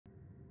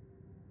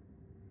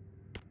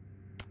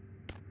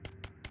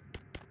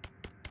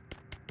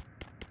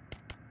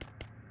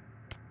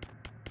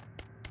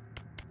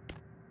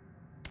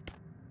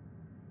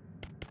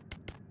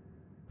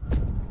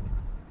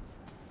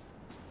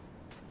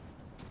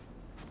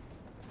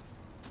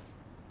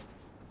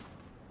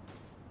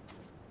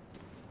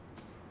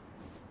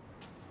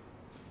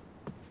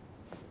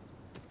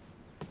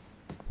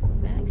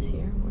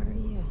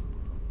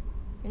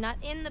not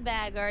in the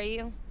bag, are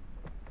you?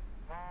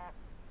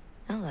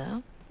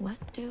 Hello. What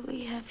do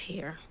we have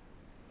here?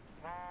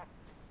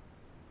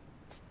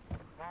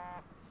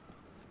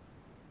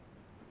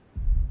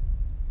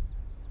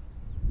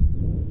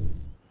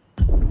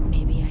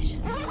 Maybe I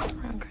should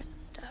look around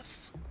Chris's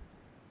stuff.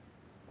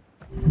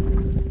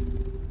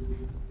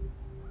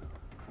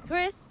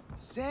 Chris?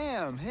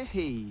 Sam,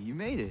 hey, you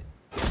made it.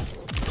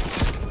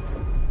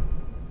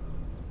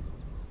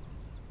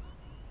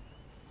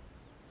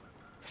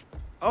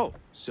 Oh,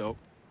 so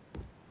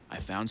I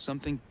found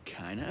something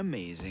kind of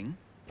amazing.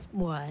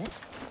 What?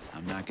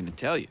 I'm not gonna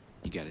tell you.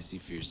 You gotta see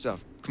for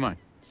yourself. Come on,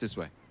 it's this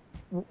way.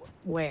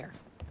 Where?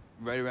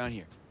 Right around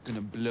here. Gonna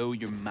blow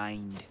your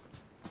mind.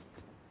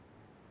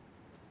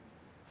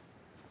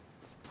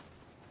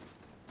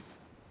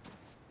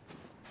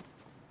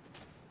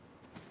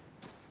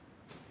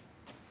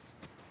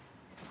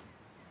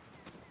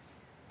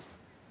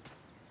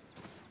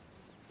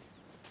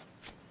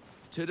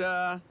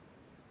 Ta-da!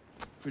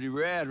 Pretty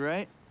rad,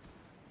 right?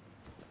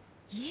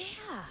 Yeah.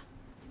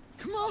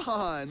 Come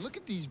on, look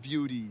at these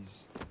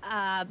beauties.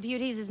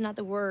 Beauties is not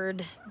the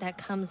word that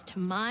comes to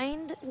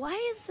mind. Why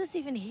is this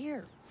even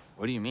here?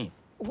 What do you mean?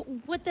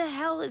 What the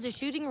hell is a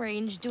shooting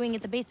range doing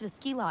at the base of a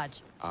ski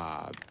lodge?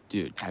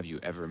 Dude, have you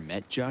ever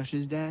met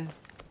Josh's dad?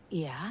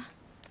 Yeah.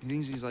 He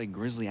thinks he's like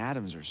Grizzly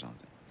Adams or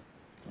something.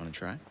 Wanna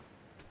try?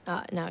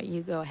 No,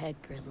 you go ahead,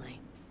 Grizzly.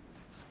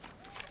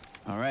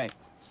 All right,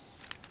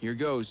 here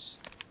goes.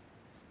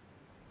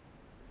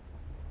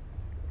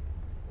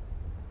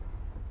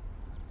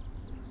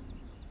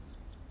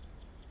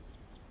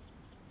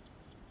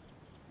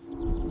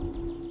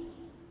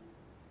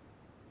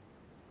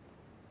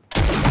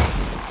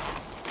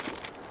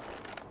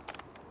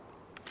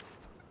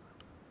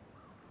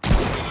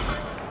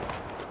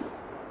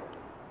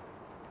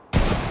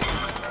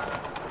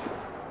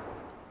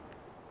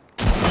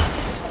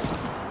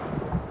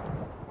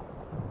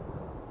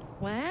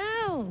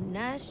 Wow,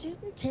 nice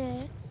shooting,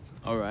 Tex.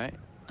 All right,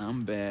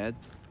 I'm bad.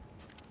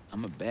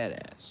 I'm a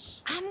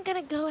badass. I'm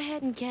gonna go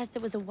ahead and guess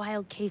it was a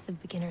wild case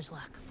of beginner's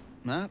luck.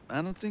 Nah,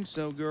 I don't think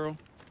so, girl.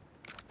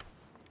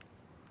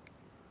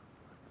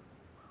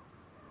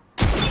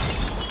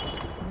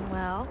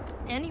 Well,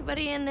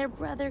 anybody and their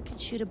brother could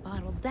shoot a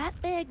bottle that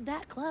big,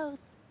 that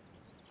close.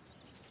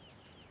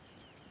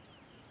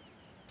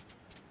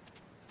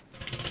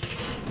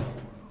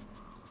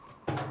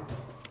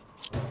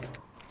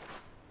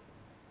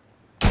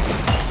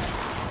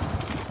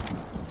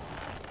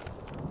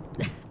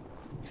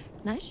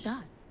 Nice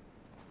shot.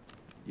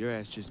 Your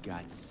ass just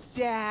got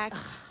sacked.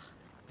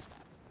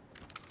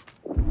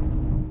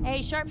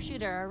 Hey,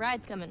 sharpshooter, our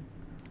ride's coming.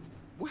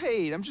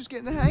 Wait, I'm just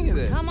getting the hang of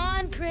this. Come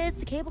on, Chris,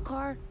 the cable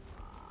car.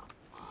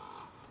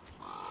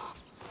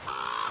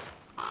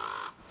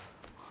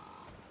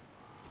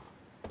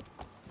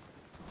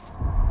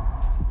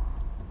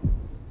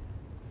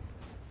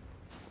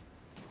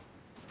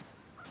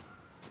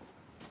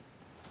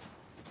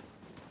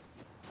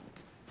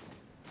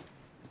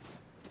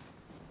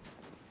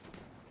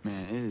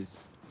 Man,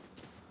 it's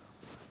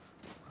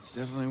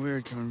definitely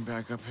weird coming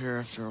back up here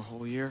after a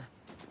whole year.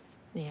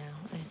 Yeah,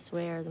 I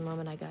swear the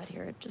moment I got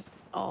here, it just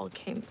all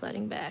came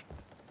flooding back.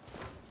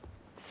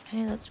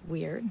 Hey, that's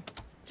weird.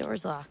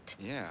 Door's locked.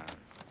 Yeah,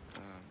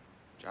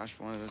 Josh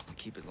wanted us to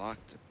keep it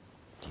locked to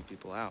keep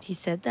people out. He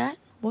said that?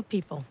 What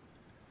people?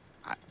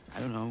 I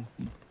don't know.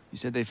 He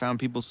said they found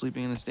people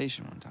sleeping in the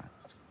station one time.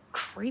 That's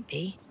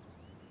creepy.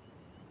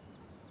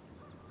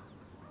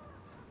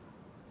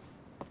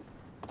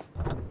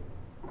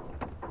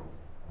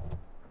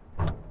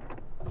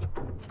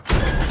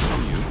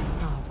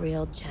 Oh,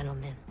 real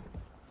gentleman.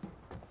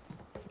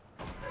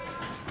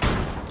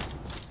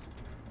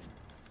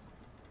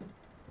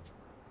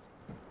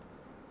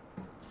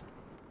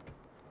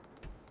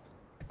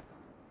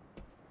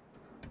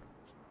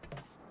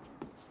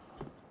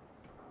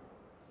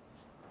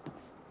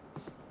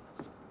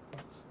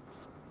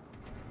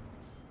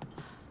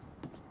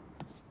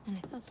 And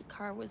I thought the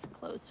car was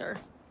closer.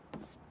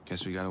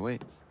 Guess we gotta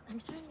wait. I'm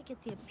starting to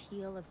get the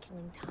appeal of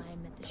killing time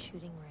at the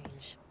shooting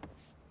range.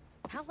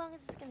 How long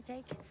is this gonna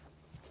take?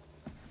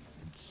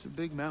 It's a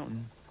big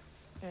mountain.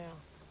 Yeah.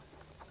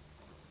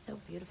 So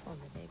beautiful in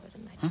the day, but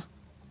at night. Huh?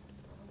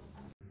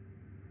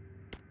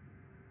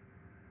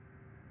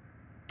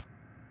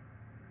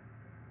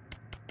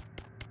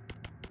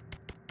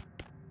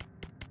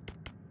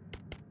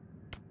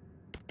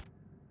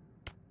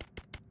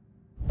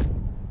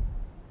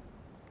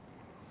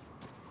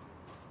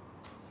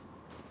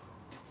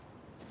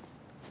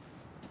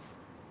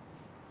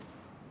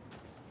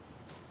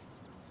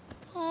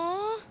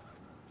 Aw.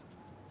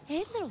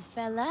 Hey, little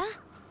fella.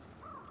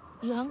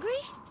 You hungry?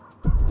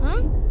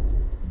 Huh?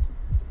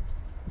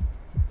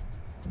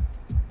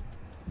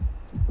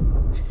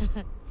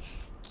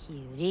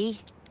 Cutie.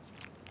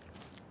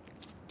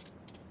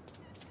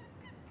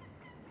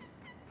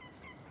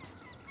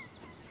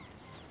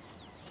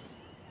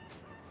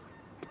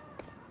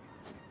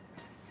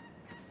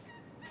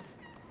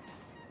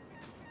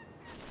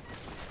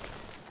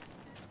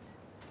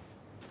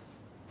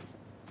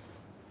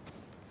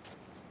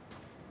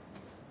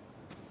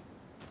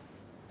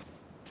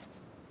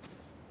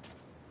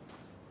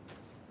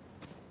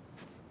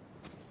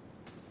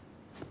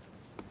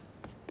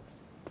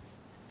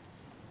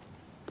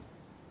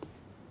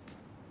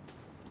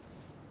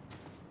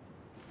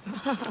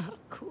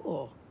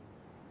 Cool.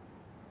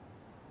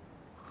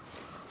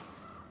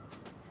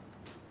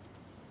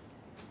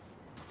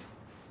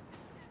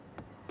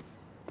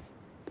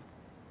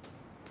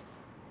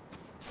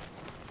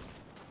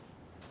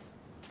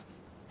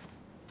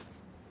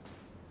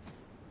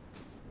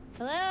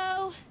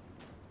 Hello?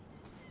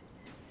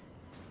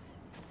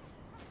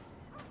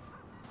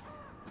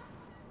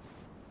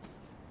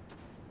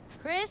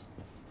 Chris?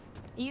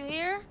 You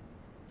here?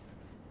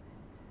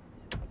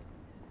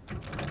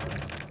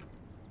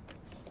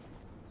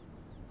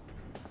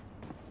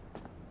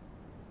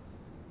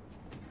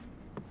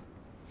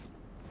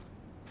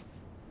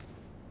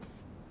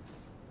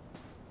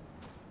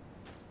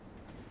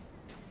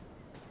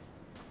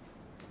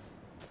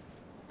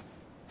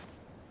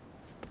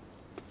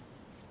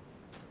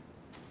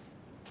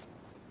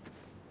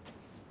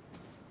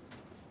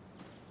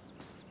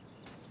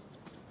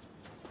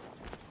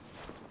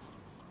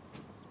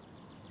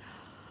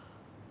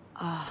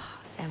 Ah,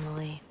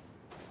 Emily.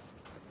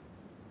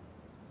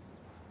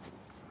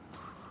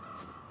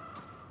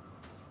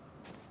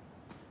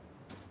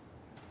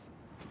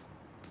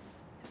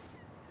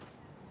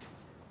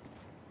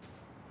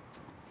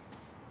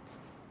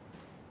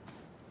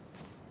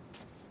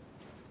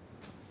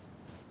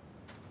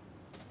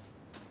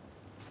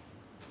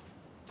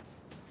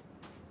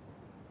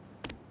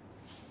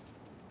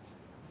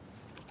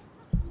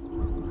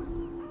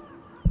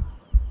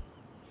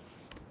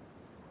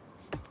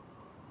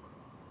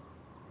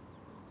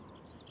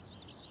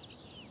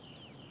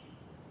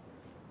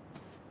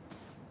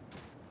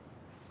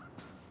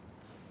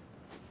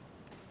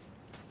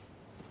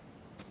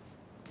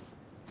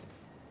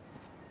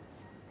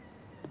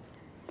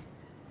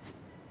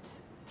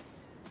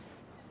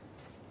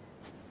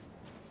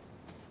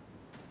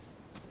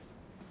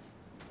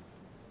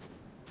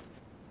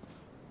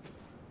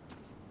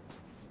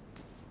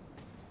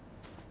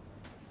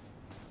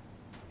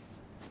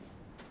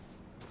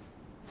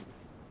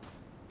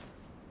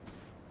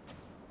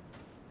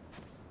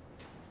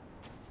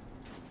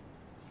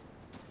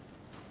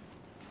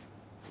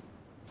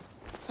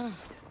 Huh.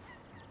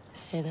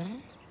 Okay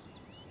then.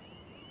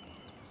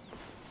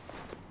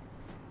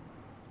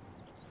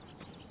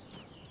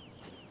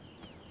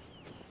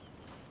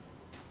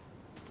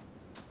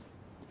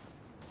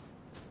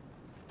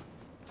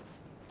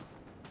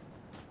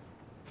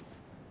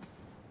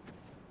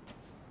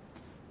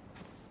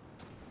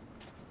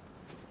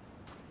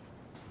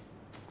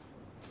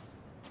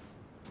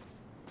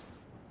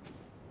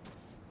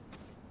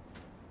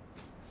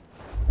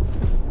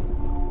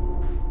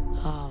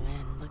 Oh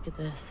man, look at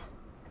this.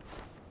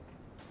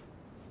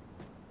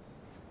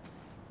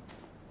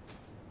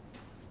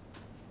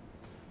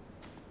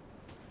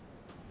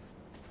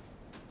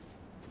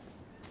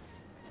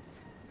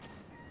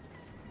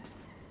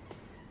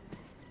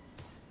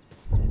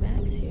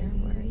 Bag's here.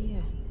 Where are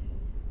you?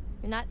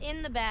 You're not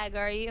in the bag,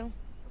 are you?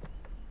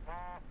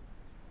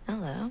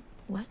 Hello.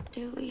 What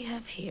do we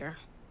have here?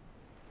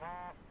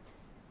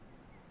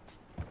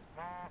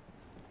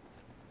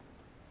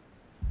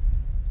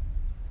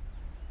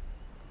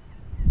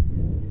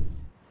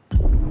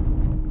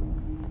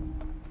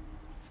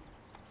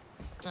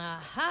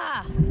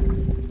 Aha!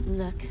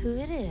 Look who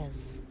it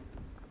is.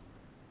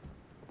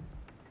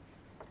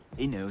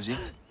 He knows it.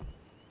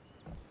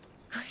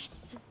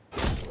 Chris.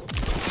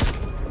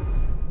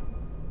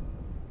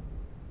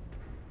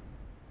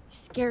 You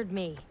scared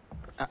me.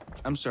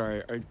 I'm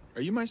sorry.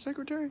 Are you my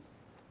secretary?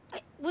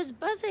 I was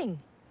buzzing.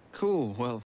 Cool. Well,